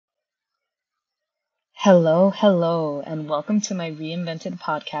Hello, and welcome to my reinvented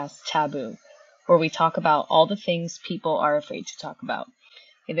podcast, Taboo, where we talk about all the things people are afraid to talk about.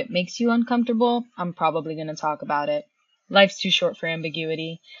 If it makes you uncomfortable, I'm probably going to talk about it. Life's too short for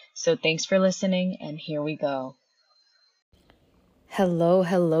ambiguity, so thanks for listening, and here we go.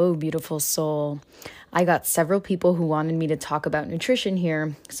 Hello, beautiful soul. I got several people who wanted me to talk about nutrition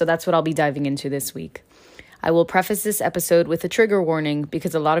here, so that's what I'll be diving into this week. I will preface this episode with a trigger warning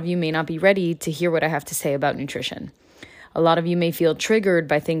because a lot of you may not be ready to hear what I have to say about nutrition. A lot of you may feel triggered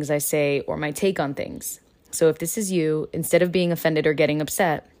by things I say or my take on things. So if this is you, instead of being offended or getting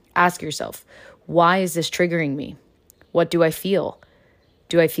upset, ask yourself, why is this triggering me? What do I feel?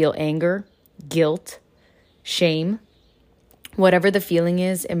 Do I feel anger, guilt, shame? Whatever the feeling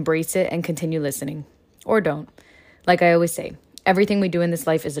is, embrace it and continue listening. Or don't. Like I always say, everything we do in this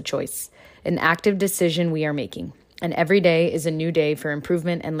life is a choice, an active decision we are making. And every day is a new day for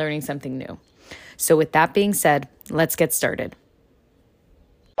improvement and learning something new. So with that being said, let's get started.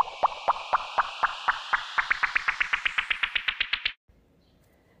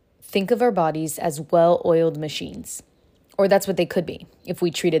 Think of our bodies as well-oiled machines. Or that's what they could be, if we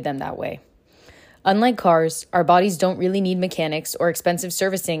treated them that way. Unlike cars, our bodies don't really need mechanics or expensive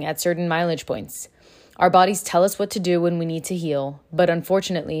servicing at certain mileage points. Our bodies tell us what to do when we need to heal, but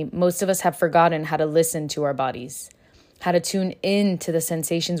unfortunately, most of us have forgotten how to listen to our bodies, how to tune in to the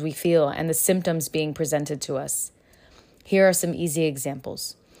sensations we feel and the symptoms being presented to us. Here are some easy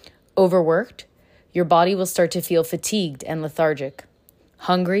examples. Overworked, your body will start to feel fatigued and lethargic.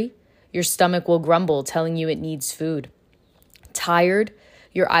 Hungry, your stomach will grumble, telling you it needs food. Tired,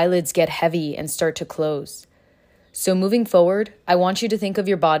 your eyelids get heavy and start to close. So moving forward, I want you to think of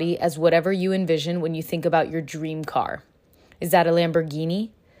your body as whatever you envision when you think about your dream car. Is that a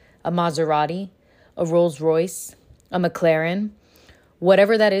Lamborghini, a Maserati, a Rolls Royce, a McLaren?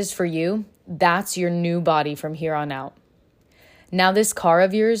 Whatever that is for you, that's your new body from here on out. Now this car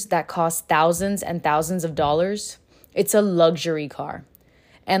of yours that costs thousands and thousands of dollars, it's a luxury car.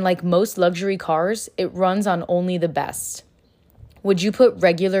 And like most luxury cars, it runs on only the best. Would you put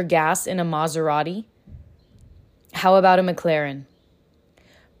regular gas in a Maserati? How about a McLaren?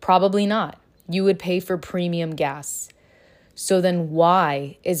 Probably not. You would pay for premium gas. So then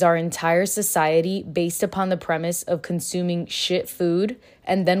why is our entire society based upon the premise of consuming shit food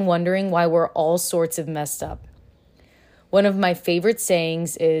and then wondering why we're all sorts of messed up? One of my favorite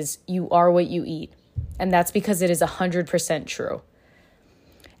sayings is, you are what you eat. And that's because it is 100% true.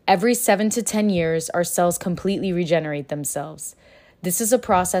 Every 7 to 10 years, our cells completely regenerate themselves. This is a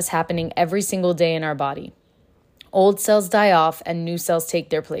process happening every single day in our body. Old cells die off and new cells take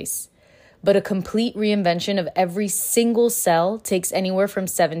their place. But a complete reinvention of every single cell takes anywhere from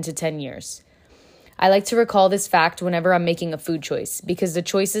 7 to 10 years. I like to recall this fact whenever I'm making a food choice because the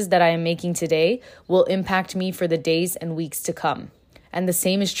choices that I am making today will impact me for the days and weeks to come. And the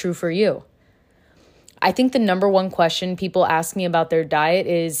same is true for you. I think the number one question people ask me about their diet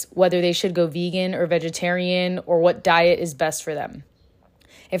is whether they should go vegan or vegetarian or what diet is best for them.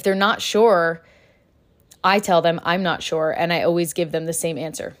 If they're not sure, I tell them I'm not sure, and I always give them the same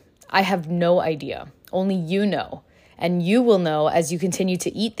answer. I have no idea. Only you know. And you will know as you continue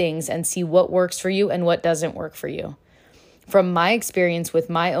to eat things and see what works for you and what doesn't work for you. From my experience with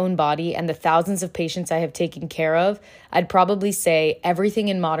my own body and the thousands of patients I have taken care of, I'd probably say everything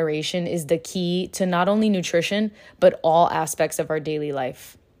in moderation is the key to not only nutrition, but all aspects of our daily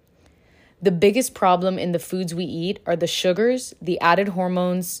life. The biggest problem in the foods we eat are the sugars, the added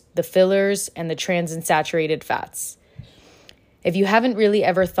hormones, the fillers, and the trans and saturated fats. If you haven't really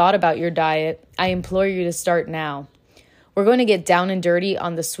ever thought about your diet, I implore you to start now. We're going to get down and dirty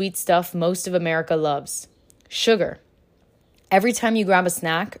on the sweet stuff most of America loves. Sugar. Every time you grab a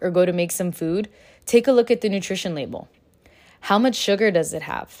snack or go to make some food, take a look at the nutrition label. How much sugar does it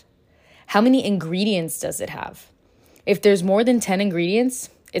have? How many ingredients does it have? If there's more than 10 ingredients,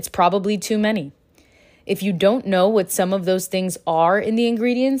 it's probably too many. If you don't know what some of those things are in the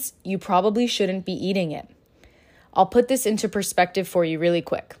ingredients, you probably shouldn't be eating it. I'll put this into perspective for you really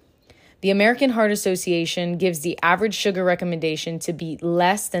quick. The American Heart Association gives the average sugar recommendation to be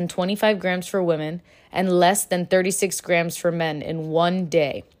less than 25 grams for women and less than 36 grams for men in one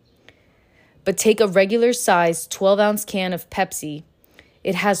day. But take a regular size 12-ounce can of Pepsi,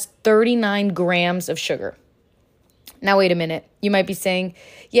 it has 39 grams of sugar. Now, wait a minute. You might be saying,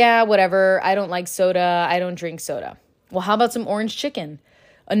 yeah, whatever. I don't like soda. I don't drink soda. Well, how about some orange chicken?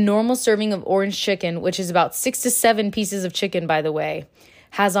 A normal serving of orange chicken, which is about 6 to 7 pieces of chicken, by the way,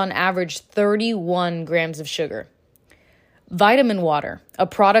 has on average 31 grams of sugar. Vitamin water, a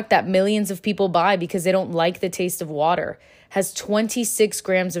product that millions of people buy because they don't like the taste of water, has 26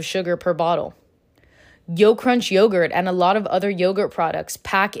 grams of sugar per bottle. Yo Crunch yogurt and a lot of other yogurt products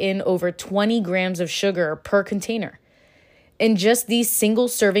pack in over 20 grams of sugar per container. In just these single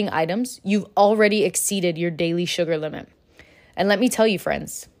serving items, you've already exceeded your daily sugar limit. And let me tell you,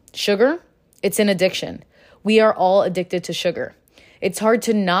 friends, sugar, it's an addiction. We are all addicted to sugar. It's hard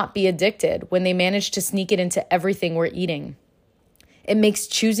to not be addicted when they manage to sneak it into everything we're eating. It makes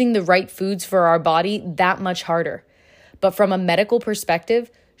choosing the right foods for our body that much harder. But from a medical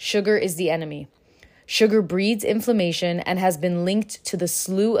perspective, sugar is the enemy. Sugar breeds inflammation and has been linked to the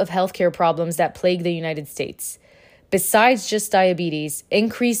slew of healthcare problems that plague the United States. Besides just diabetes,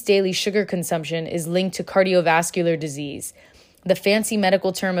 increased daily sugar consumption is linked to cardiovascular disease, the fancy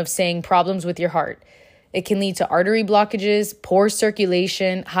medical term of saying problems with your heart. It can lead to artery blockages, poor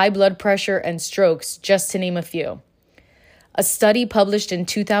circulation, high blood pressure, and strokes, just to name a few. A study published in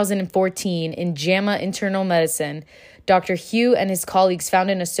 2014 in JAMA Internal Medicine, Dr. Hugh and his colleagues found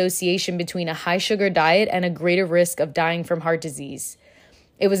an association between a high sugar diet and a greater risk of dying from heart disease.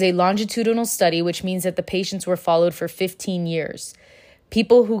 It was a longitudinal study, which means that the patients were followed for 15 years.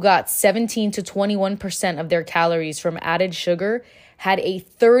 People who got 17 to 21% of their calories from added sugar had a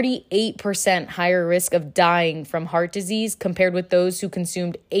 38% higher risk of dying from heart disease compared with those who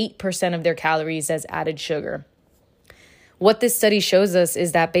consumed 8% of their calories as added sugar. What this study shows us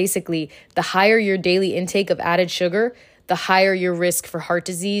is that basically the higher your daily intake of added sugar, the higher your risk for heart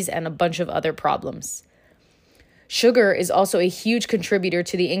disease and a bunch of other problems. Sugar is also a huge contributor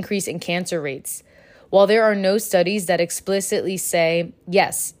to the increase in cancer rates. While there are no studies that explicitly say,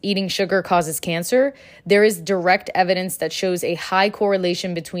 yes, eating sugar causes cancer, there is direct evidence that shows a high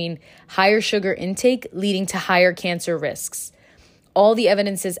correlation between higher sugar intake leading to higher cancer risks. All the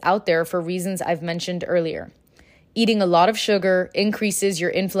evidence is out there for reasons I've mentioned earlier. Eating a lot of sugar increases your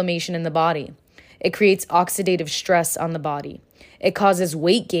inflammation in the body. It creates oxidative stress on the body. It causes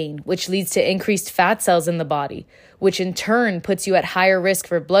weight gain, which leads to increased fat cells in the body, which in turn puts you at higher risk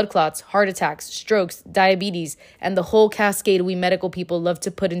for blood clots, heart attacks, strokes, diabetes, and the whole cascade we medical people love to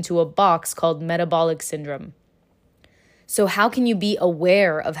put into a box called metabolic syndrome. So how can you be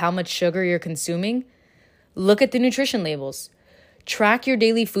aware of how much sugar you're consuming? Look at the nutrition labels. Track your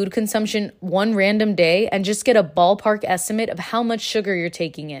daily food consumption one random day and just get a ballpark estimate of how much sugar you're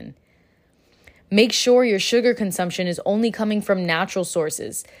taking in. Make sure your sugar consumption is only coming from natural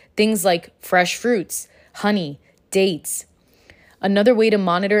sources, things like fresh fruits, honey, dates. Another way to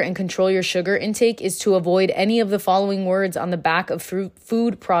monitor and control your sugar intake is to avoid any of the following words on the back of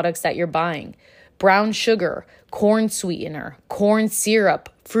food products that you're buying: brown sugar, corn sweetener, corn syrup,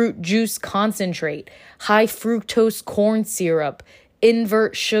 fruit juice concentrate, high fructose corn syrup,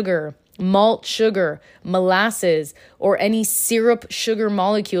 invert sugar, malt sugar, molasses, or any syrup sugar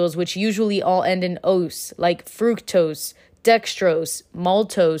molecules, which usually all end in ose, like fructose, dextrose,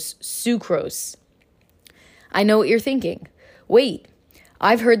 maltose, sucrose. I know what you're thinking. Wait,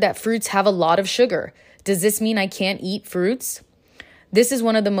 I've heard that fruits have a lot of sugar. Does this mean I can't eat fruits? This is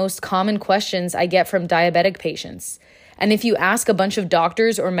one of the most common questions I get from diabetic patients. And if you ask a bunch of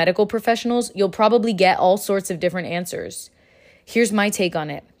doctors or medical professionals, you'll probably get all sorts of different answers. Here's my take on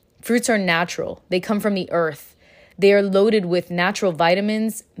it. Fruits are natural. They come from the earth. They are loaded with natural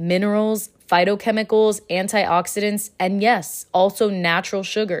vitamins, minerals, phytochemicals, antioxidants, and yes, also natural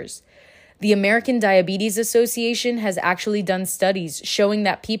sugars. The American Diabetes Association has actually done studies showing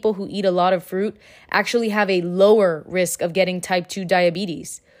that people who eat a lot of fruit actually have a lower risk of getting type 2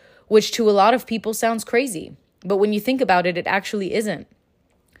 diabetes, which to a lot of people sounds crazy. But when you think about it, it actually isn't.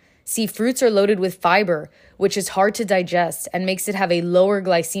 See, fruits are loaded with fiber, which is hard to digest and makes it have a lower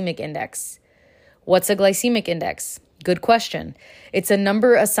glycemic index. What's a glycemic index? Good question. It's a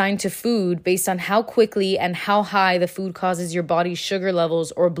number assigned to food based on how quickly and how high the food causes your body's sugar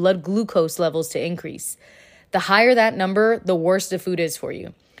levels or blood glucose levels to increase. The higher that number, the worse the food is for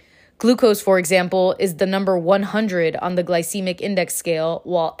you. Glucose, for example, is the number 100 on the glycemic index scale,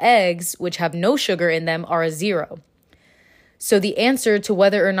 while eggs, which have no sugar in them, are a 0. So the answer to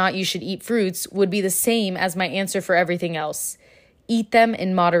whether or not you should eat fruits would be the same as my answer for everything else. Eat them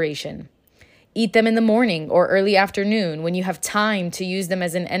in moderation. Eat them in the morning or early afternoon when you have time to use them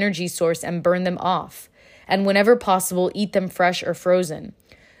as an energy source and burn them off. And whenever possible, eat them fresh or frozen.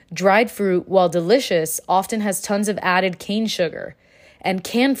 Dried fruit, while delicious, often has tons of added cane sugar. And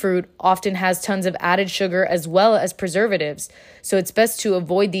canned fruit often has tons of added sugar as well as preservatives, so it's best to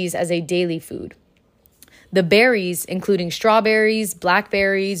avoid these as a daily food. The berries, including strawberries,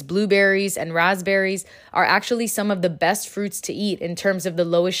 blackberries, blueberries, and raspberries, are actually some of the best fruits to eat in terms of the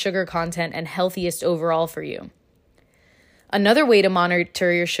lowest sugar content and healthiest overall for you. Another way to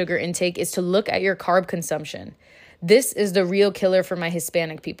monitor your sugar intake is to look at your carb consumption. This is the real killer for my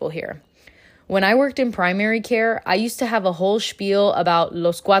Hispanic people here. When I worked in primary care, I used to have a whole spiel about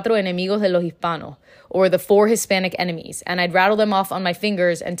los cuatro enemigos de los hispanos, or the 4 Hispanic enemies, and I'd rattle them off on my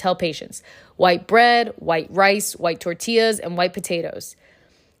fingers and tell patients, white bread, white rice, white tortillas, and white potatoes.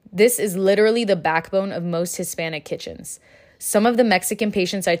 This is literally the backbone of most Hispanic kitchens. Some of the Mexican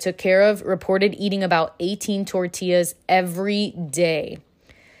patients I took care of reported eating about 18 tortillas every day.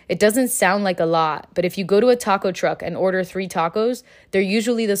 It doesn't sound like a lot, but if you go to a taco truck and order 3 tacos, they're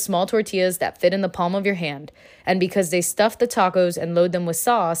usually the small tortillas that fit in the palm of your hand. And because they stuff the tacos and load them with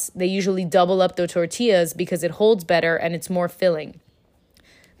sauce, they usually double up the tortillas because it holds better and it's more filling.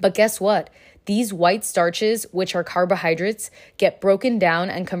 But guess what? These white starches, which are carbohydrates, get broken down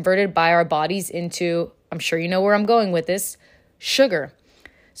and converted by our bodies into, I'm sure you know where I'm going with this, sugar.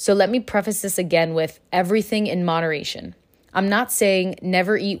 So let me preface this again with everything in moderation. I'm not saying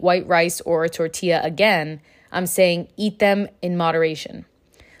never eat white rice or a tortilla again. I'm saying eat them in moderation.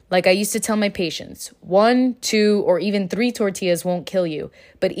 Like I used to tell my patients, 1, 2, or even 3 tortillas won't kill you,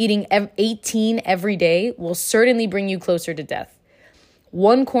 but eating 18 every day will certainly bring you closer to death.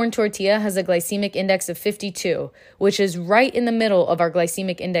 1 corn tortilla has a glycemic index of 52, which is right in the middle of our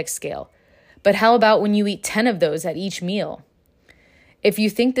glycemic index scale. But how about when you eat 10 of those at each meal? If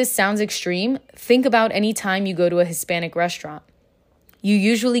you think this sounds extreme, think about any time you go to a Hispanic restaurant. You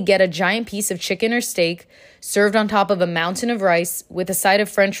usually get a giant piece of chicken or steak served on top of a mountain of rice with a side of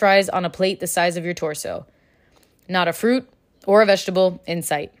French fries on a plate the size of your torso. Not a fruit or a vegetable in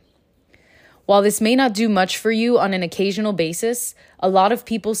sight. While this may not do much for you on an occasional basis, a lot of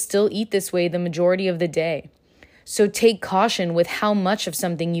people still eat this way the majority of the day. So take caution with how much of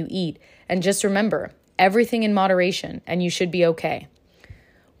something you eat, and just remember, everything in moderation, and you should be okay.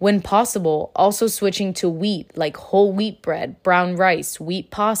 When possible, also switching to wheat like whole wheat bread, brown rice,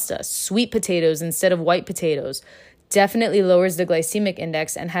 wheat pasta, sweet potatoes instead of white potatoes definitely lowers the glycemic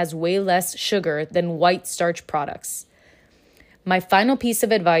index and has way less sugar than white starch products. My final piece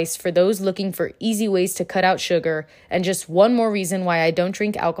of advice for those looking for easy ways to cut out sugar, and just one more reason why I don't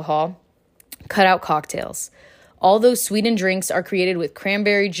drink alcohol, cut out cocktails. All those sweetened drinks are created with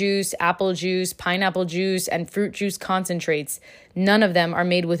cranberry juice, apple juice, pineapple juice, and fruit juice concentrates. None of them are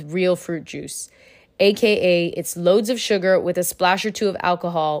made with real fruit juice. AKA, it's loads of sugar with a splash or 2 of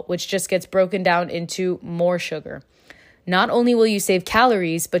alcohol, which just gets broken down into more sugar. Not only will you save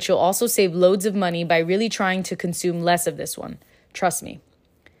calories, but you'll also save loads of money by really trying to consume less of this one. Trust me.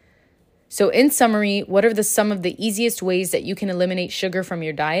 So in summary, what are some of the easiest ways that you can eliminate sugar from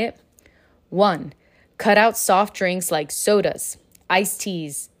your diet? 1. Cut out soft drinks like sodas, iced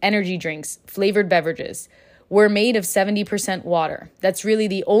teas, energy drinks, flavored beverages. We're made of 70% water. That's really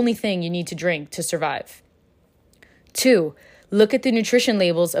the only thing you need to drink to survive. 2. Look at the nutrition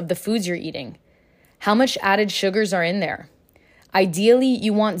labels of the foods you're eating. How much added sugars are in there? Ideally,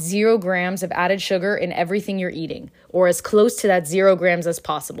 you want 0 grams of added sugar in everything you're eating, or as close to that 0 grams as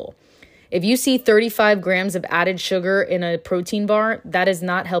possible. If you see 35 grams of added sugar in a protein bar, that is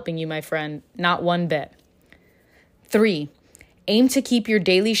not helping you, my friend, not one bit. 3, aim to keep your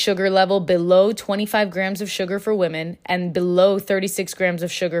daily sugar level below 25 grams of sugar for women and below 36 grams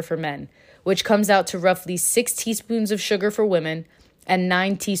of sugar for men, which comes out to roughly 6 teaspoons of sugar for women and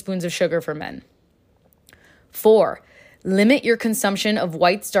 9 teaspoons of sugar for men. 4, limit your consumption of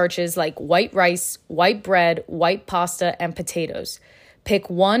white starches like white rice, white bread, white pasta, and potatoes.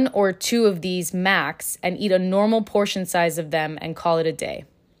 Pick 1 or 2 of these max and eat a normal portion size of them and call it a day.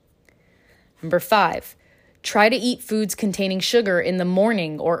 Number 5, try to eat foods containing sugar in the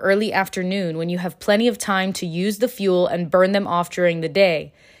morning or early afternoon when you have plenty of time to use the fuel and burn them off during the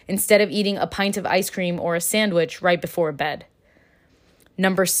day, instead of eating a pint of ice cream or a sandwich right before bed.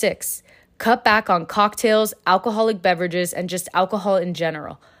 Number 6, cut back on cocktails, alcoholic beverages, and just alcohol in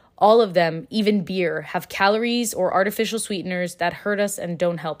general. All of them, even beer, have calories or artificial sweeteners that hurt us and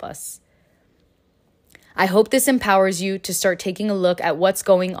don't help us. I hope this empowers you to start taking a look at what's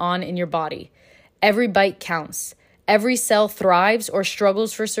going on in your body. Every bite counts. Every cell thrives or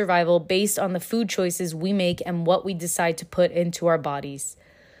struggles for survival based on the food choices we make and what we decide to put into our bodies.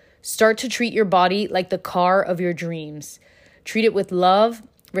 Start to treat your body like the car of your dreams. Treat it with love,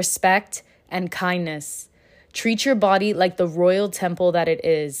 respect, and kindness. Treat your body like the royal temple that it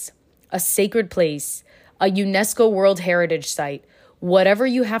is, a sacred place, a UNESCO World Heritage Site, whatever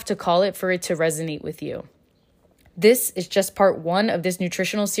you have to call it for it to resonate with you. This is just part 1 of this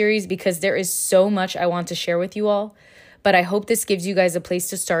nutritional series because there is so much I want to share with you all, but I hope this gives you guys a place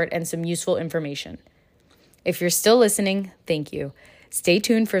to start and some useful information. If you're still listening, thank you. Stay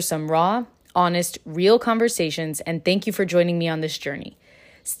tuned for some raw, honest, real conversations, and thank you for joining me on this journey.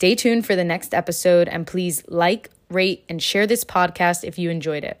 Stay tuned for the next episode, and please like, rate, and share this podcast if you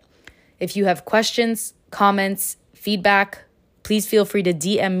enjoyed it. If you have questions, comments, feedback, please feel free to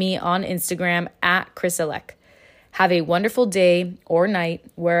DM me on Instagram at Chrisalek. Have a wonderful day or night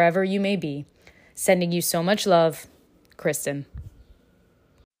wherever you may be. Sending you so much love, Kristen.